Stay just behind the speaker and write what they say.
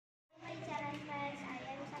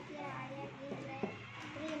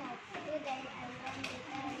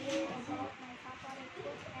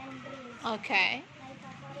Okay. My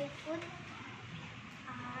favorite food are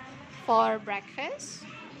For breakfast?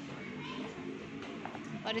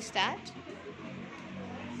 What is that?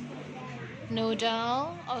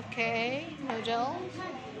 Noodle. Okay. Noodles.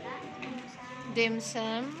 Dim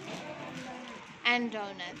sum. And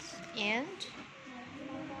donuts. And?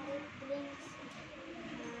 my favorite drinks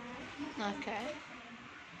Okay.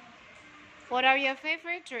 What are your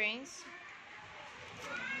favorite drinks?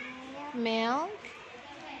 milk, Milk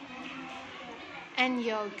and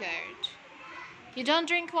yogurt. You don't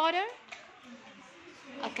drink water?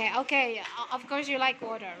 Okay, okay. Of course you like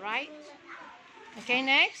water, right? Okay,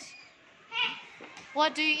 next.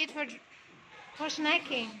 What do you eat for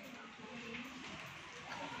snacking?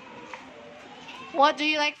 What do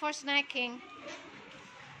you like for snacking?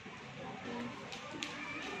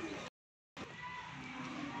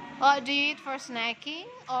 What do you eat for snacking,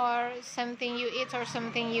 or something you eat or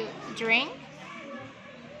something you drink?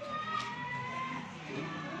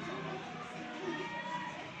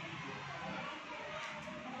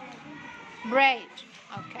 Bread.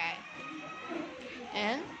 Okay.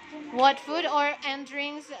 And what food or and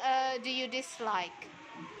drinks do you dislike?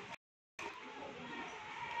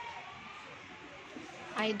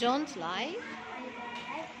 I don't like I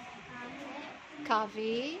don't like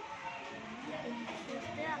coffee.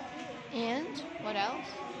 And what else?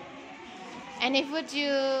 Any food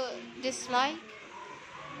you dislike?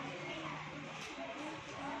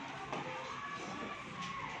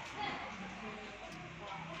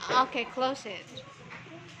 Okay, close it.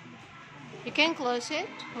 You can close it.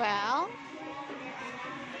 Well,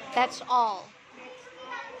 that's all.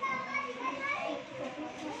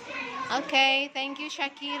 Okay, thank you,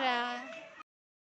 Shakira.